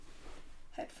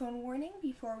microphone warning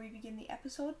before we begin the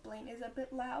episode. Blaine is a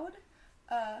bit loud.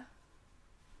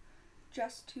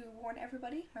 Just to warn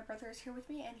everybody, my brother is here with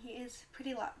me and he is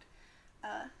pretty loud.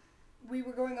 We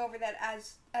were going over that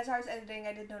as I was editing.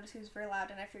 I did notice he was very loud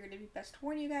and I figured it'd be best to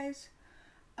warn you guys.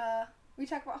 We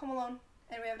talk about Home Alone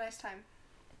and we have a nice time.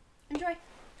 Enjoy!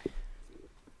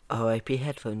 R.I.P.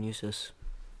 headphone users.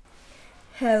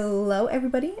 Hello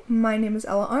everybody, my name is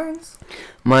Ella Arns.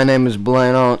 My name is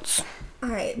Blaine Arntz.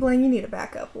 Alright, Blaine, you need to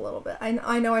back up a little bit.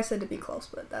 I know I said to be close,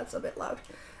 but that's a bit loud.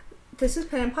 This is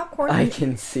Pen and Popcorn. I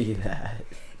can see that.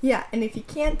 Yeah, and if you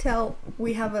can't tell,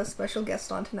 we have a special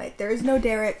guest on tonight. There is no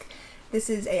Derek. This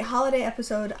is a holiday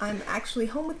episode. I'm actually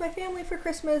home with my family for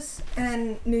Christmas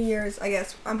and New Year's, I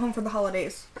guess. I'm home for the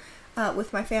holidays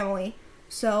with my family.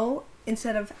 So,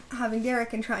 instead of having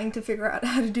Derek and trying to figure out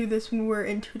how to do this when we're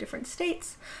in two different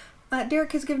states,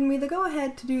 Derek has given me the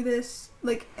go-ahead to do this,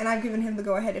 and I've given him the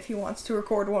go-ahead if he wants to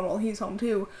record one while he's home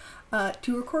too,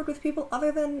 to record with people other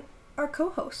than our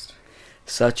co-host.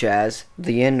 Such as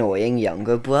the annoying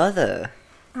younger brother.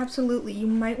 Absolutely. You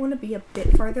might want to be a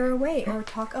bit farther away or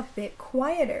talk a bit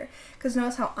quieter, because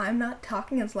notice how I'm not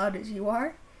talking as loud as you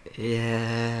are?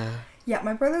 Yeah. Yeah,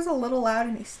 my brother's a little loud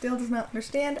and he still does not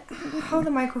understand how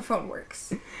the microphone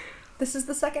works. This is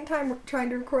the second time we're trying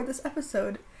to record this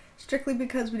episode, strictly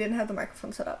because we didn't have the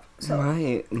microphone set up. So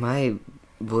My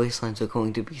voice lines are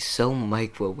going to be so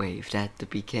microwaved at the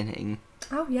beginning.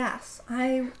 Oh yes,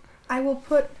 I'm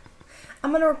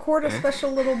gonna record a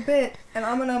special little bit, and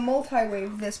I'm gonna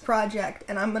multi-wave this project,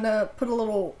 and I'm gonna put a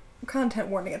little content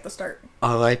warning at the start.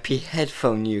 R.I.P.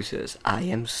 headphone users, I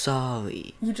am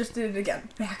sorry. You just did it again.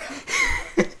 Back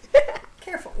up.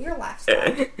 Careful, you're last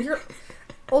time.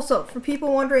 Also, for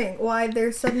people wondering why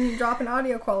there's sudden drop in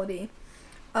audio quality,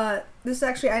 this is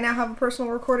actually, I now have a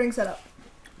personal recording setup.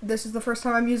 This is the first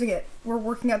time I'm using it. We're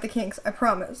working out the kinks, I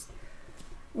promise.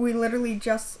 I'm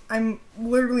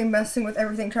literally messing with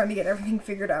everything, trying to get everything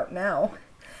figured out now.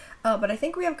 But I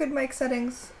think we have good mic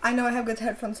settings. I know I have good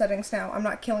headphone settings now. I'm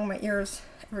not killing my ears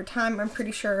every time, I'm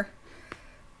pretty sure.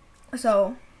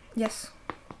 So, yes.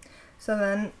 So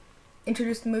then,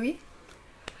 introduce the movie.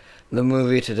 The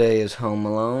movie today is Home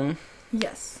Alone.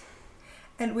 Yes.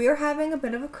 And we are having a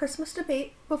bit of a Christmas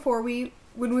debate when we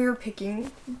were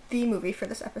picking the movie for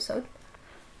this episode.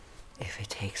 If it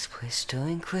takes place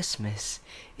during Christmas,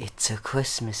 it's a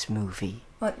Christmas movie.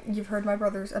 But you've heard my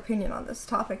brother's opinion on this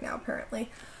topic now, apparently.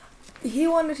 He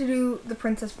wanted to do The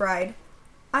Princess Bride.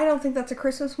 I don't think that's a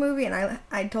Christmas movie, and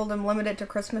I told him limit it to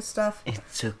Christmas stuff.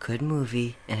 It's a good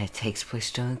movie, and it takes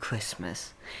place during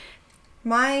Christmas.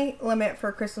 My limit for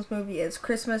a Christmas movie is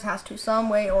Christmas has to some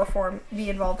way or form be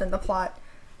involved in the plot.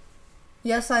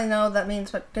 Yes, I know that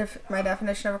means my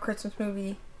definition of a Christmas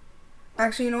movie...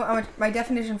 Actually, you know what? My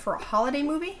definition for a holiday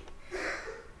movie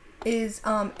is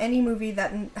any movie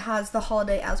that has the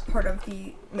holiday as part of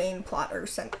the main plot or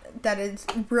that is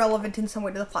relevant in some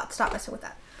way to the plot. Stop messing with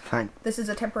that. Fine. This is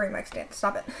a temporary mic stand.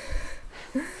 Stop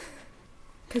it.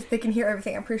 Because they can hear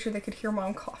everything. I'm pretty sure they could hear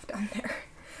Mom cough down there.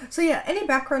 So yeah, any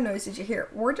background noises you hear,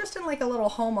 we're just in a little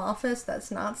home office that's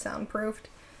not soundproofed.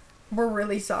 We're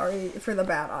really sorry for the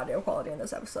bad audio quality in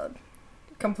this episode.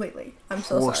 Completely. I'm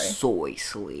so sorry.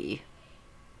 Precisely.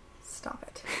 Stop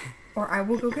it. Or I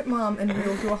will go get Mom and we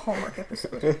will do a homework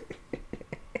episode.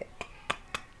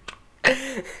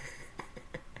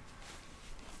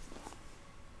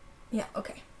 Yeah,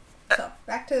 okay. So,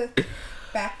 back to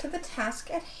the task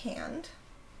at hand.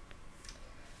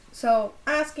 So,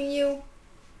 asking you,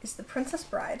 is The Princess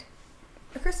Bride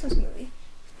a Christmas movie?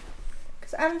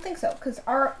 Because I don't think so. Because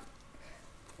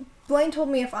Blaine told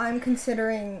me if I'm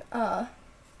considering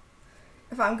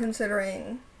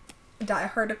Die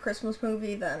Hard a Christmas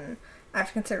movie, then I have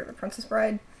to consider The Princess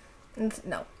Bride. And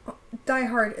no. Die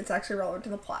Hard, it's actually relevant to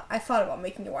the plot. I thought about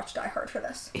making you watch Die Hard for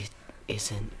this. It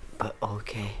isn't, but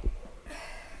okay.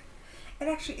 It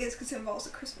actually is, because it involves a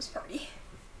Christmas party.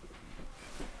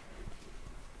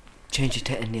 Change it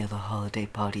to any other holiday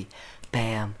party.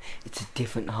 Bam! It's a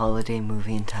different holiday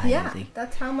movie entirely. Yeah,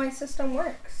 that's how my system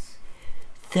works.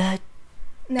 That's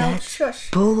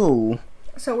shush. Bull.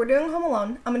 So we're doing Home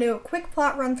Alone. I'm going to do a quick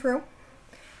plot run through.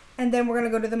 And then we're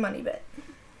going to go to the money bit.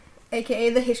 AKA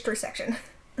the history section.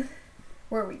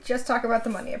 Where we just talk about the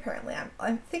money, apparently.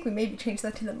 I think we maybe changed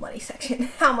that to the money section.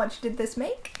 How much did this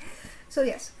make? So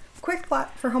yes, quick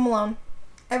plot for Home Alone.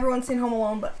 Everyone's seen Home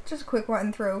Alone, but just a quick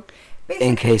run through. Basically,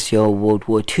 in case you're a World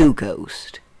War II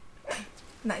ghost.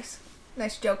 Nice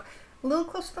joke. A little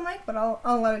close to the mic, but I'll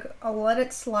let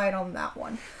it slide on that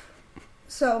one.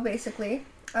 So basically,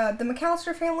 the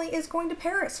McAllister family is going to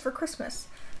Paris for Christmas.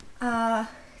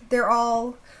 They're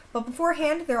all But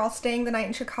beforehand, they're all staying the night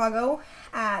in Chicago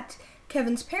at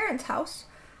Kevin's parents' house.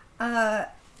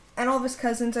 And all of his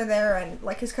cousins are there, and,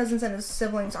 like, his cousins and his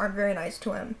siblings aren't very nice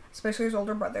to him, especially his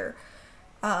older brother.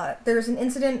 There's an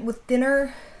incident with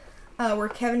dinner where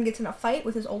Kevin gets in a fight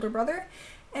with his older brother,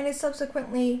 and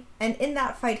in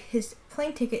that fight, his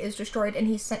plane ticket is destroyed, and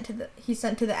he's sent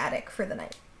to the attic for the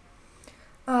night.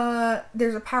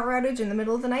 There's a power outage in the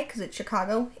middle of the night, because it's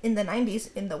Chicago, in the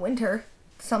 90s, in the winter.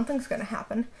 Something's gonna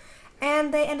happen.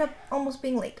 And they end up almost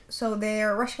being late. So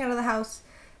they're rushing out of the house,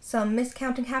 some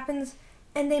miscounting happens,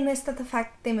 and they miss the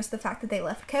fact that they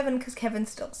left Kevin, because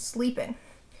Kevin's still sleeping.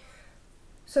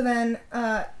 So then,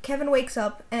 Kevin wakes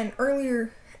up, and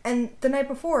the night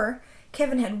before,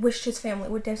 Kevin had wished his family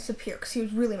would disappear, because he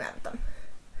was really mad at them.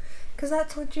 Because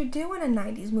that's what you do in a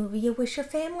 90s movie, you wish your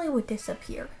family would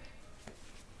disappear.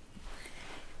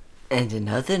 And in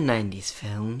other 90s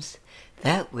films,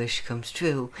 that wish comes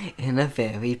true in a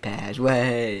very bad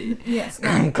way. Yes.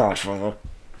 Godfather.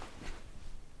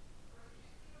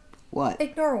 What?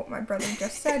 Ignore what my brother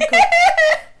just said.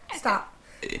 Stop.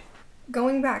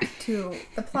 Going back to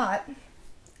the plot,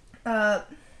 Kevin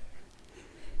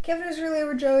is really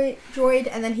overjoyed,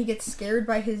 and then he gets scared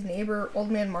by his neighbor,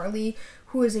 Old Man Marley,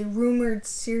 who is a rumored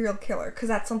serial killer, because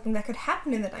that's something that could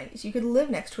happen in the 90s. You could live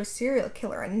next to a serial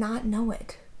killer and not know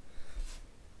it.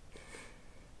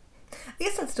 I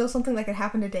guess that's still something that could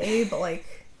happen today, but,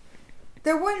 like,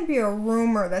 there wouldn't be a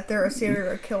rumor that they're a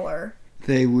serial killer.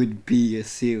 They would be a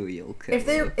serial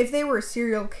killer. If they were a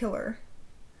serial killer,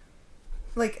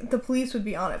 like, the police would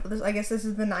be on it, but I guess this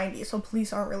is the 90s, so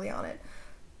police aren't really on it.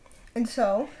 And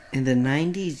so... In the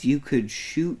 90s, you could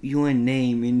shoot your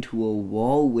name into a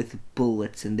wall with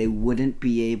bullets, and they wouldn't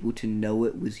be able to know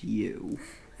it was you.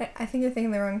 I think you're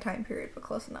thinking the wrong time period, but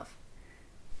close enough.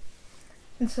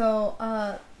 And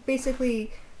so,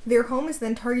 basically, their home is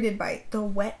then targeted by the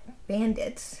Wet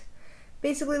Bandits.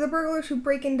 Basically, the burglars who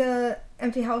break into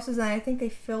empty houses, and I think they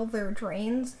fill their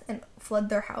drains and flood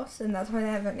their house, and that's why they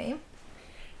have their name.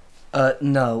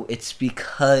 No, it's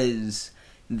because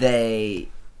they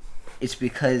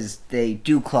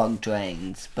do clog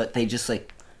drains, but they just,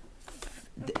 like,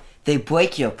 they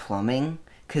break your plumbing,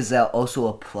 because they're also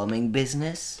a plumbing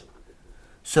business,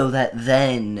 so that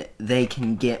then they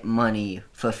can get money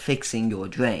for fixing your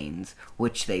drains,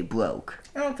 which they broke.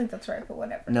 I don't think that's right, but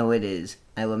whatever. No, it is.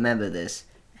 I remember this.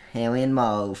 Harry and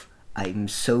Marv, I'm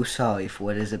so sorry for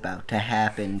what is about to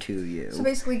happen to you. So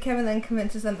basically, Kevin then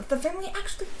convinces them that the family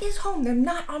actually is home. They're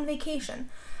not on vacation.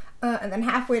 And then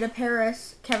halfway to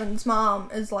Paris, Kevin's mom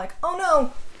is like, "Oh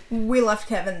no, we left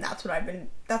Kevin. That's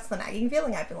the nagging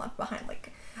feeling I've been left behind."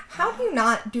 Like, how do you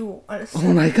not do a...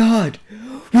 Oh my god,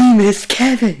 we missed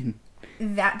Kevin!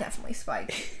 That definitely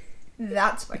spiked.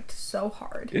 That spiked so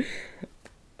hard.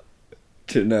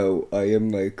 To know, I am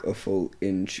like a full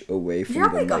inch away from the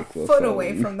microphone. You're like a foot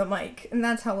away from the mic, and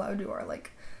that's how loud you are.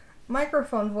 Like,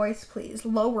 microphone voice, please,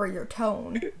 lower your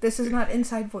tone. This is not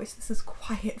inside voice, this is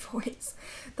quiet voice.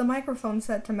 The microphone's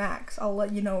set to max. I'll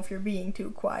let you know if you're being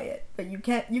too quiet, but you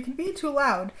can be too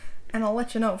loud, and I'll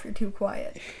let you know if you're too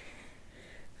quiet.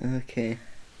 Okay.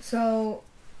 So,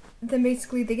 then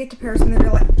basically they get to Paris and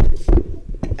they're like...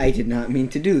 I did not mean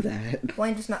to do that.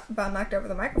 Blaine just about knocked over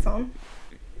the microphone.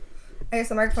 I guess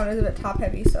the microphone is a bit top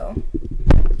heavy, so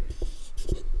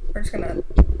we're just gonna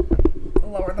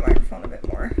lower the microphone a bit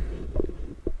more.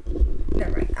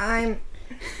 Never mind.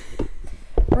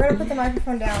 We're gonna put the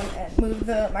microphone down and move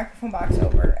the microphone box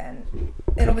over, and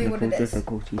it'll be what it is.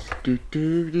 Difficulties. Do.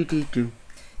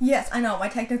 Yes, I know. My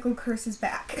technical curse is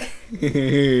back.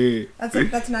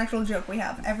 That's an actual joke we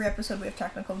have. Every episode we have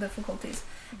technical difficulties.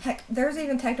 Heck, there's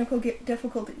even technical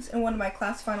difficulties in one of my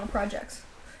class final projects.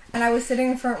 And I was sitting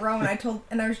in the front row,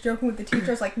 and I was joking with the teacher.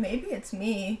 I was like, maybe it's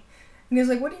me. And he was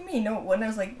like, what do you mean? No, it wouldn't. I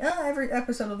was like, every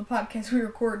episode of the podcast we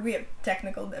record, we have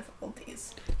technical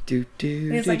difficulties. And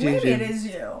he's like, maybe it is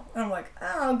you. And I'm like,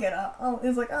 I'll get up.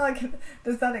 He's like,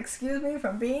 does that excuse me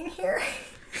from being here?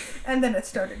 And then it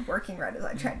started working right as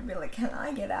I tried to be like, can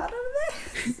I get out of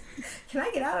this? Can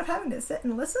I get out of having to sit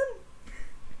and listen?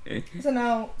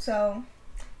 So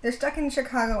they're stuck in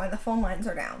Chicago and the phone lines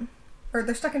are down. Or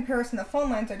they're stuck in Paris and the phone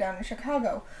lines are down in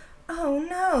Chicago. Oh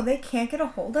no, they can't get a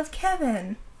hold of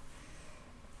Kevin.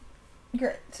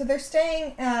 Great. So they're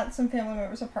staying at some family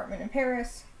member's apartment in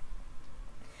Paris.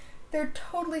 They're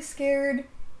totally scared.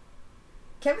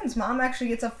 Kevin's mom actually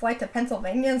gets a flight to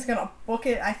Pennsylvania and is going to book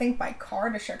it, I think, by car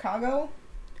to Chicago.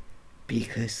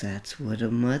 Because that's what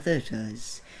a mother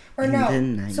does. Or in no, the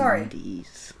 90s. Sorry.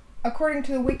 According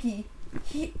to the wiki,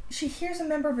 she hears a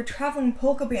member of a traveling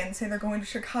polka band say they're going to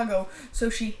Chicago, so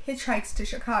she hitchhikes to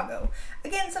Chicago.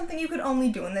 Again, something you could only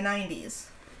do in the 90s.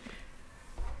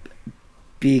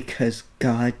 Because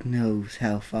God knows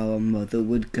how far a mother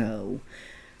would go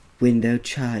when their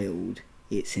child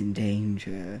is in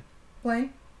danger.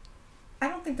 Blaine, I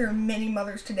don't think there are many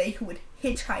mothers today who would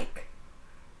hitchhike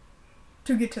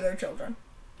to get to their children.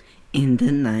 In the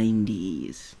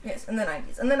 90s. Yes, in the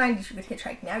 90s. In the 90s you could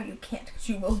hitchhike. Now you can't because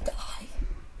you will die.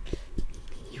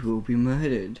 You will be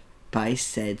murdered by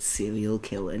said serial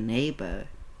killer neighbor.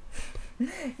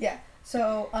 Yeah.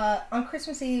 So, on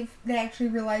Christmas Eve, they actually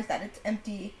realize that it's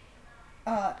empty,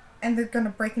 and they're gonna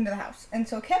break into the house. And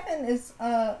so Kevin is,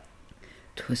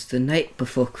 'Twas the night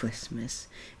before Christmas,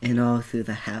 and all through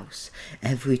the house,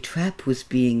 every trap was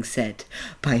being set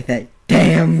by that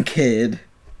damn kid.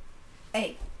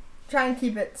 hey, try and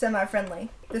keep it semi-friendly.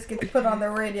 This gets put on the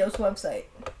radio's website.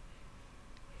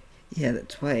 Yeah,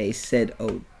 that's why I said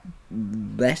a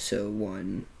lesser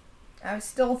one. I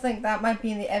still think that might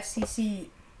be in the FCC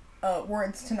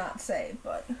words to not say,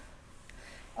 but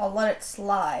I'll let it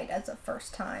slide as a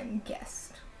first-time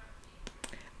guest.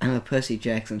 I'm a Percy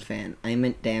Jackson fan. I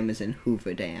meant dam as in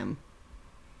Hoover Dam.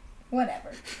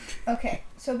 Whatever. Okay,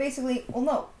 so basically, well,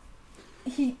 no,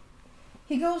 he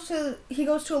goes to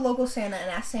a local Santa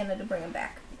and asks Santa to bring him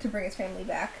back, to bring his family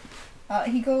back.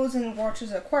 He goes and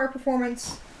watches a choir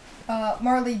performance.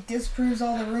 Marley disproves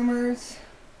all the rumors.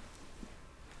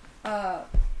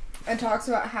 And talks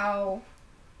about how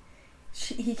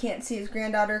he can't see his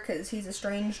granddaughter because he's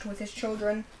estranged with his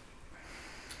children.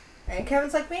 And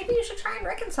Kevin's like, maybe you should try and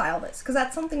reconcile this, because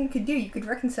that's something you could do. You could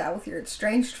reconcile with your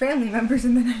estranged family members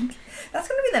in the night. That's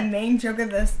going to be the main joke of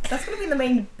this. That's going to be the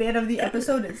main bit of the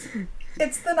episode is,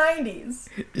 it's the 90s.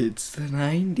 It's the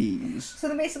 90s. So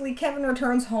then basically Kevin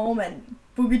returns home and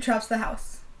booby traps the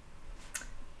house.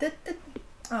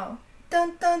 Oh.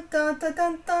 Dun dun dun dun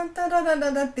dun dun dun dun dun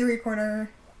dun dun. Theory corner.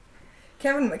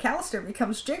 Kevin McAllister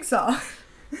becomes Jigsaw.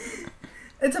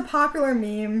 It's a popular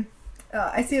meme.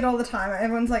 I see it all the time.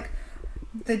 Everyone's like,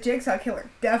 the Jigsaw killer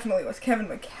definitely was Kevin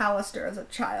McAllister as a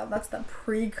child. That's the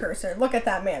precursor. Look at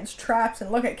that man's traps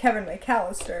and look at Kevin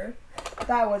McAllister.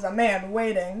 That was a man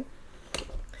waiting.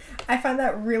 I find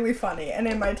that really funny, and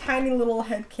in my tiny little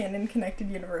headcanon connected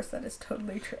universe, that is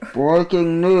totally true.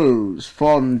 Breaking news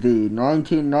from the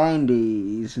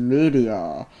 1990s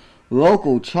media.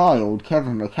 Local child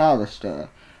Kevin McAllister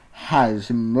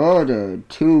has murdered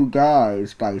 2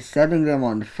 guys by setting them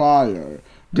on fire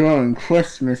during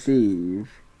Christmas Eve.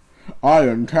 I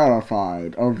am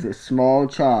terrified of the small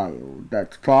child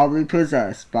that's probably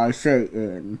possessed by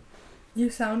Satan. You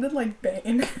sounded like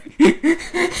Bane.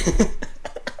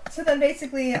 So then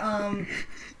basically, I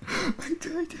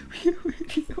tried to be a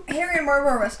radio. Harry and Marv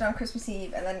are arrested on Christmas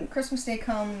Eve, and then Christmas Day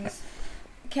comes.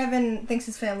 Kevin thinks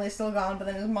his family is still gone, but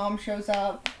then his mom shows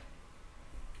up.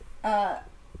 And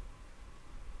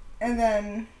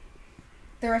then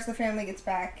the rest of the family gets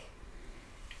back.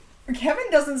 Kevin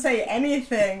doesn't say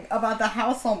anything about the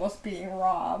house almost being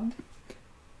robbed.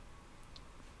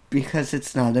 Because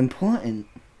it's not important.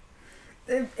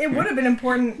 It would have been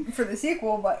important for the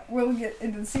sequel, but we'll get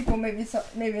into the sequel maybe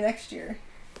next year.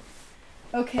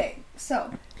 Okay,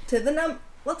 so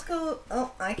let's go.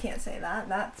 Oh, I can't say that.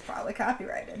 That's probably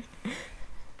copyrighted.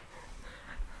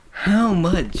 How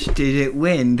much did it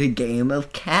win the game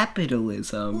of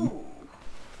capitalism? Ooh.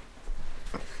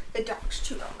 The dog's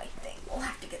chewed on my thing. We'll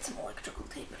have to get some electrical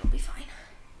tape. It'll be fine.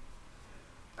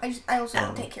 I also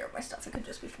don't take care of my stuff. It could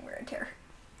just be from wear and tear.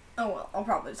 Oh well, I'll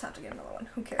probably just have to get another one.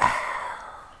 Who cares?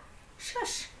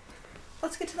 Shush.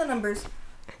 Let's get to the numbers.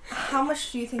 How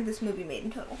much do you think this movie made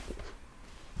in total?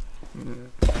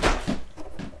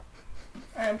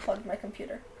 I unplugged my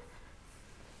computer.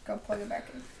 Go plug it back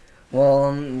in.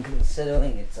 Well,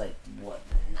 considering it's like, what,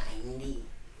 90?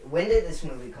 When did this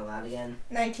movie come out again?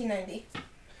 1990.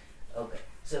 Okay,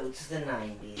 so it's the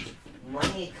 90s.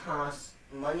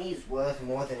 Money's worth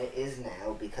more than it is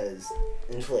now because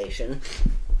inflation.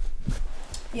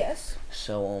 Yes.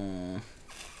 So,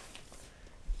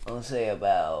 I'll say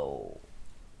about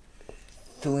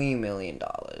 $3 million.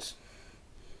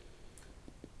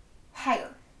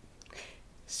 Higher.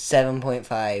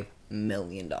 $7.5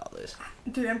 million.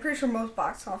 Dude, I'm pretty sure most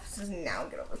box offices now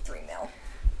get over 3 mil.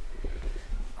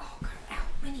 Oh god, ow,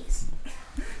 my knees.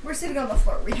 We're sitting on the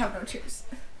floor. We have no chairs.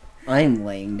 I'm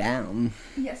laying down.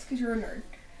 Yes, because you're a nerd.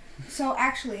 So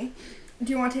actually,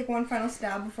 do you want to take one final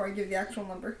stab before I give the actual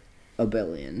number? $1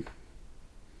 billion.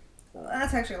 Well,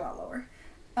 that's actually a lot lower.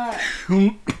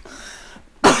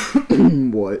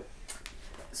 What?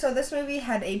 So this movie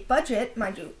had a budget,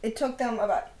 mind you. It took them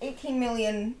about $18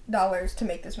 million to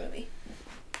make this movie.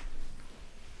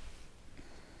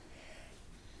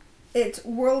 It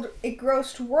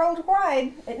grossed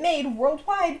worldwide. It made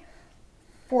worldwide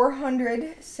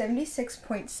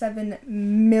 $476.7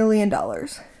 million.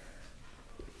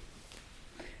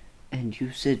 And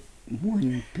you said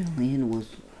 1 billion was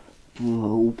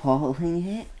lowballing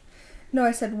it? No,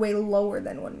 I said way lower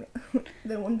than 1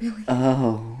 billion.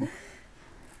 Oh.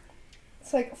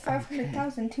 It's like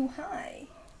 500,000 too high.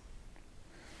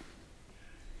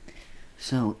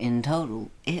 So, in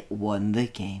total, it won the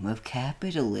game of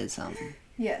capitalism.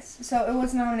 Yes, so it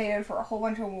was nominated for a whole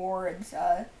bunch of awards.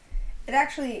 It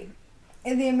actually,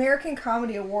 in the American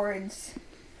Comedy Awards,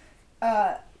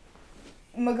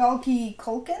 Macaulay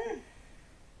Culkin,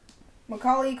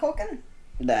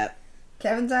 That.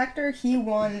 Kevin's actor, he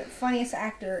won Funniest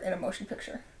Actor in a Motion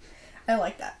Picture. I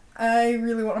like that. I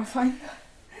really want to find that.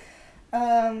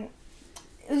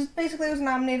 It was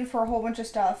nominated for a whole bunch of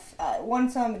stuff. It won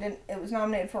some, it was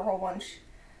nominated for a whole bunch.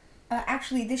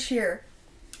 Actually, this year,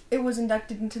 it was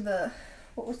inducted into the,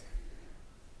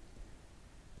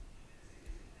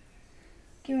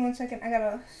 give me 1 second, I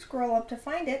gotta scroll up to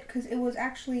find it, because it was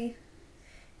actually,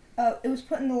 it was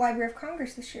put in the Library of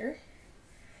Congress this year.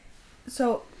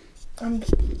 So, I'm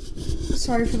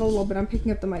sorry for the little bit, I'm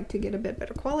picking up the mic to get a bit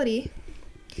better quality.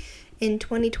 In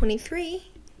 2023,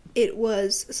 it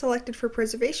was selected for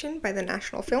preservation by the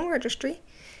National Film Registry,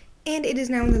 and it is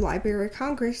now in the Library of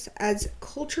Congress as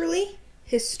culturally,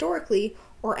 historically,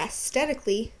 or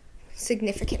aesthetically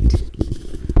significant.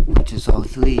 Which is all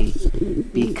three.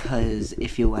 Because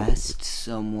if you asked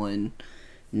someone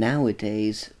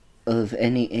nowadays of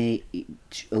any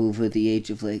age over the age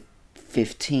of like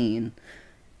 15,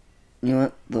 you know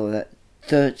what, though, at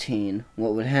 13,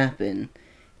 what would happen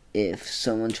if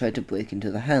someone tried to break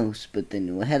into the house but they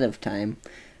knew ahead of time?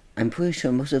 I'm pretty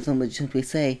sure most of them would simply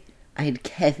say, I had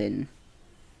Kevin.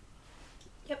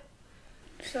 Yep.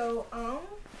 So,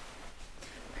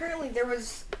 apparently there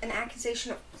was an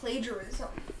accusation of plagiarism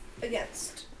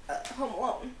against Home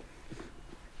Alone.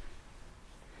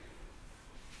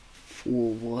 For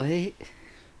what?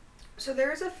 So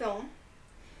there is a film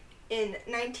in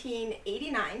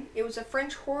 1989. It was a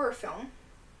French horror film.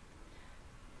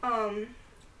 I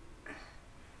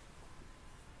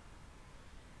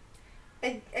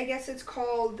guess it's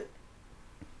called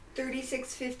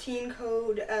 3615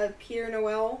 Code Pierre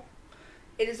Noel.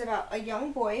 It is about a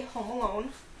young boy home alone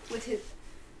with his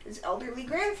elderly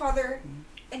grandfather,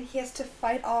 and he has to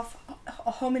fight off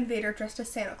a home invader dressed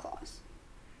as Santa Claus.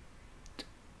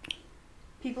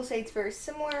 People say it's very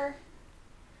similar.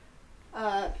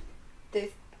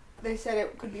 They said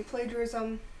it could be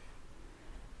plagiarism.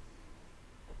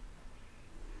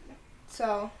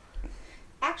 So,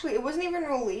 actually, it wasn't even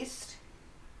released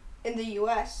in the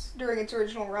U.S. during its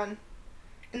original run,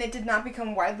 and it did not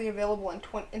become widely available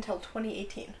until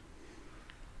 2018.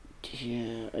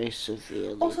 Yeah, I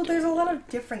severely Also, there's a doubt lot it. of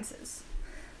differences.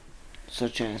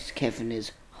 Such as Kevin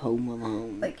is home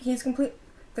alone. Like, the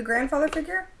grandfather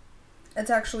figure, it's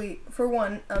actually, for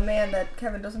one, a man that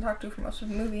Kevin doesn't talk to for most of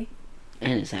the movie.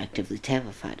 And is actively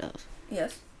terrified of.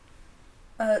 Yes.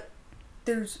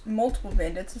 There's multiple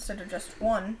bandits instead of just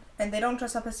one, and they don't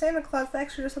dress up as Santa Claus, they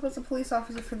actually dress up as a police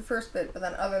officer for the first bit, but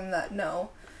then other than that,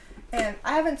 no. And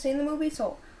I haven't seen the movie,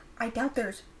 so I doubt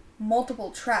there's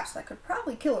multiple traps that could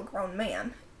probably kill a grown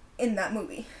man in that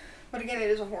movie. But again,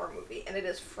 it is a horror movie, and it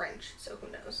is French, so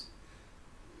who knows.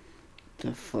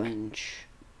 The French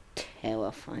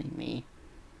terrify me.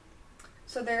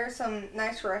 So there are some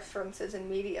nice references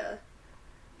in media.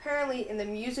 Apparently, in the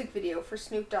music video for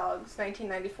Snoop Dogg's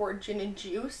 1994 Gin and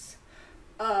Juice,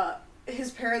 his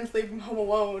parents leave him home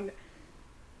alone,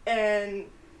 and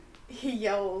he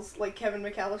yells like Kevin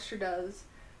McAllister does,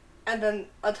 and then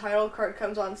a title card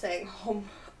comes on saying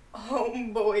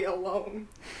 "Homeboy Alone."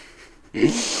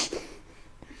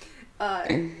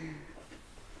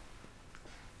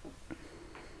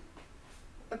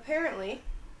 Apparently,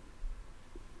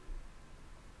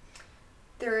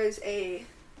 there's a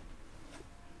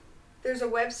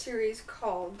web series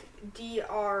called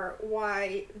DRYVRS,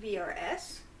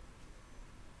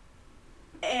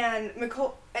 and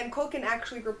Culkin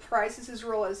actually reprises his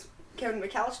role as Kevin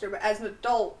McAllister, but as an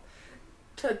adult,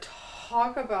 to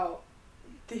talk about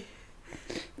the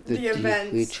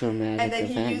events, and then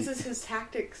he uses his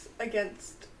tactics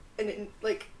against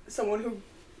someone who,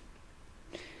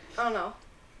 I don't know.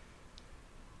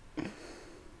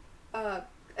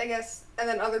 I guess, and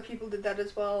then other people did that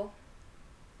as well.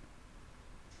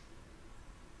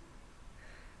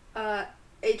 A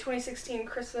 2016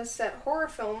 Christmas set horror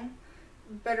film,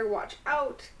 Better Watch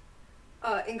Out,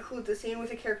 includes a scene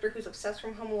with a character who's obsessed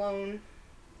from Home Alone,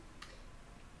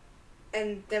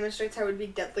 and demonstrates how it would be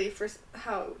deadly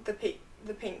how the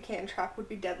paint can trap would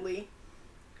be deadly.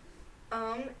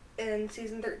 In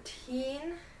season 13,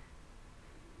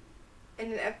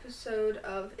 in an episode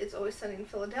of It's Always Sunny in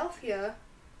Philadelphia,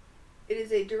 it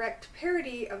is a direct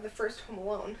parody of the first Home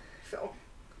Alone film.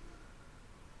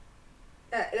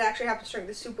 It actually happens during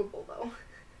the Super Bowl, though.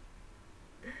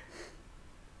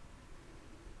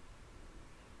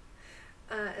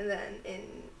 And then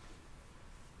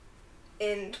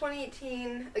in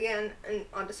 2018, again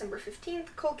on December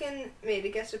 15th, Culkin made a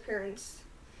guest appearance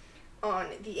on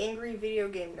The Angry Video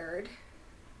Game Nerd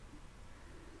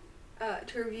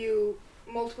to review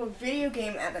multiple video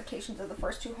game adaptations of the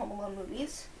first two Home Alone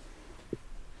movies.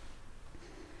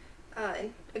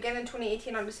 And again in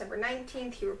 2018, on December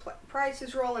 19th, he reprised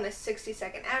his role in a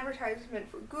 60-second advertisement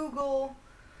for Google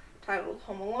titled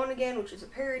Home Alone Again, which is a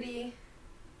parody.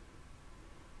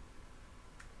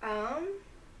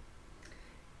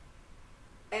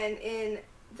 And in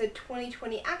the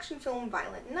 2020 action film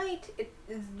Violent Night, it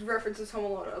references Home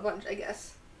Alone a bunch, I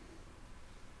guess.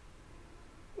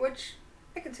 Which,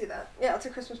 I can see that. Yeah, it's a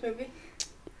Christmas movie.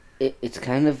 It's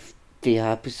kind of the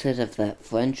opposite of that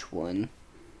French one.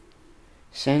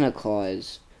 Santa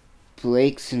Claus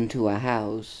breaks into a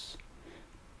house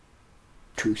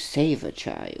to save a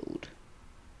child.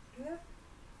 Yeah.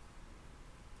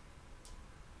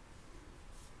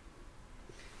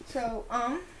 So,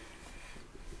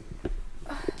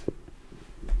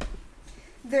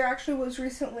 there actually was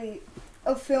recently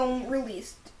a film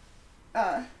released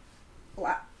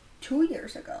 2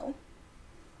 years ago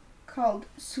called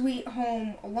Sweet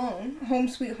Home Alone, Home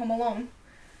Sweet Home Alone,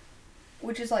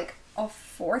 which is like a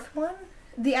fourth one.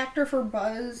 The actor for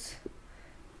Buzz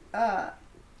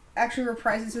actually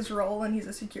reprises his role, and he's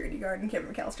a security guard, and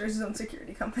Kevin McAllister is his own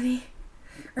security company.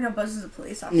 Or no, Buzz is a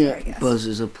police officer, I guess. Buzz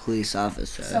is a police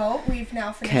officer. So, we've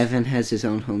now finished... Kevin has his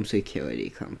own home security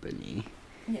company.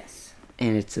 Yes.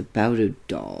 And it's about a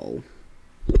doll.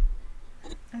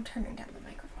 I'm turning down the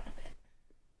microphone a bit.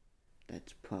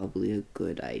 That's probably a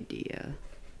good idea.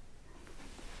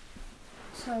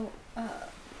 So,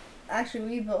 actually,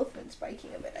 we've both been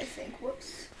spiking a bit, I think.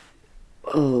 Whoops.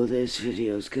 Oh, this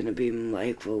video's gonna be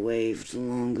microwaved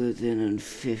longer than a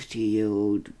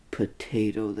 50-year-old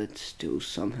potato that's still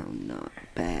somehow not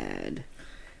bad.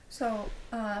 So,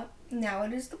 now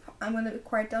it is I'm gonna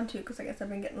quiet down too, because I guess I've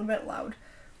been getting a bit loud.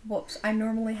 Whoops, I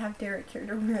normally have Derek here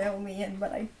to reel me in,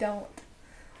 but I don't.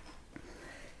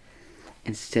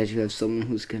 Instead, you have someone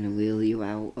who's gonna reel you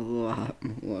out a lot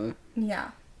more.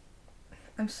 Yeah.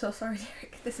 I'm so sorry,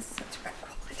 Derek. This is such bad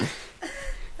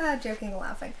quality. Joking and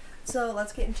laughing. So,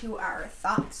 let's get into our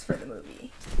thoughts for the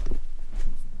movie.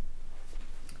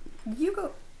 You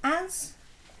go, as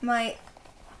my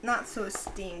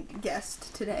not-so-esteemed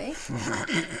guest today,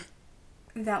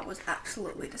 that was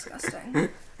absolutely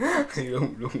disgusting. I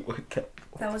don't know what that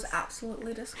was. That was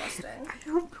absolutely disgusting. I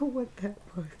don't know what that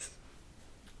was.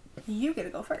 You get to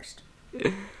go first.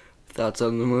 Thoughts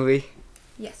on the movie?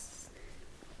 Yes.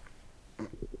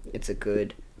 It's a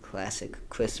good, classic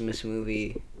Christmas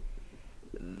movie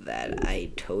that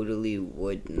I totally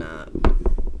would not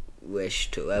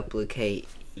wish to replicate.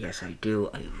 Yes, I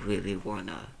do. I really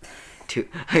wanna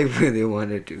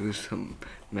do some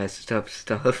messed up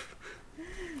stuff.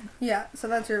 Yeah, so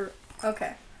that's your...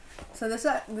 Okay. So this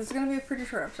is going to be a pretty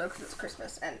short episode because it's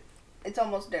Christmas and it's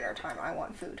almost dinner time. I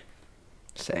want food.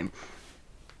 Same.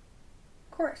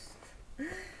 Of course.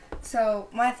 So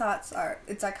my thoughts are,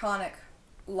 it's iconic.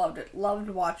 Loved it. Loved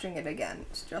watching it again.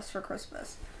 It's just for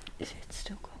Christmas. Is it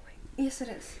still going? Yes, it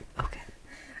is. Okay.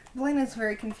 Blaine is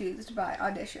very confused by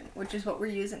Audition, which is what we're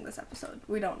using this episode.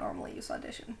 We don't normally use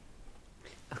Audition.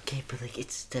 Okay, but like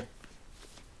it's the...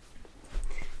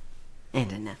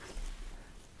 And enough.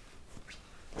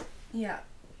 Yeah.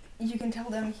 You can tell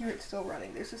down here it's still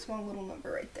running. There's a small little number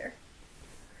right there.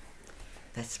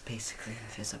 That's basically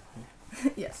invisible.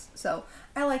 Yes. So,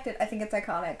 I liked it. I think it's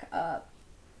iconic.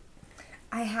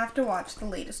 I have to watch the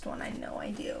latest one. I know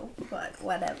I do, but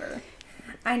whatever.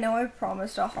 I know I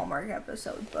promised a Hallmark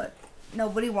episode, but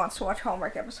nobody wants to watch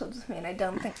Hallmark episodes with me, and I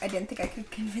didn't think I could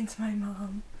convince my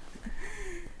mom.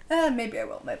 Maybe I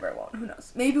will, maybe I won't, who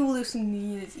knows. Maybe we'll do some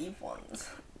New Year's Eve ones.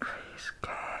 Please,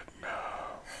 God,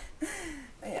 no.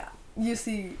 Yeah, you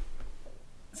see.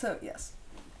 So, yes.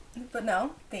 But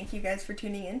no, thank you guys for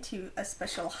tuning in to a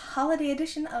special holiday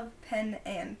edition of Pen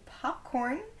and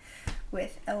Popcorn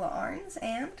with Ella Arns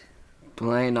and...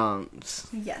 Blaine Arns.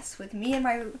 Yes, with me and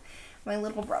my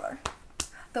little brother.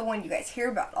 The one you guys hear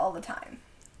about all the time.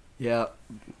 Yep.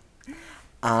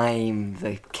 I'm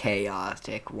the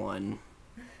chaotic one.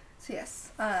 So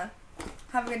yes, have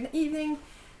a good evening.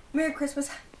 Merry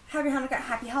Christmas, Happy Hanukkah,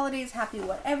 Happy Holidays, Happy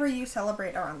whatever you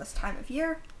celebrate around this time of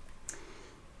year.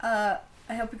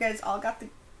 I hope you guys all got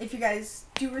if you guys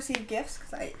do receive gifts,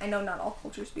 because I know not all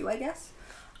cultures do, I guess.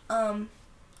 I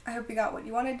hope you got what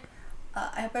you wanted.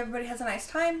 I hope everybody has a nice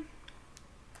time.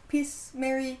 Peace,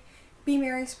 be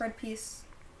merry, spread peace.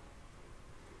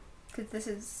 Because this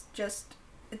is just,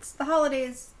 it's the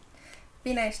holidays.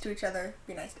 Be nice to each other.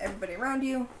 Be nice to everybody around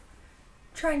you.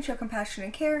 Try and show compassion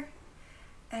and care.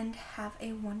 And have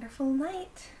a wonderful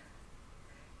night.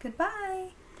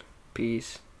 Goodbye.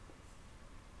 Peace.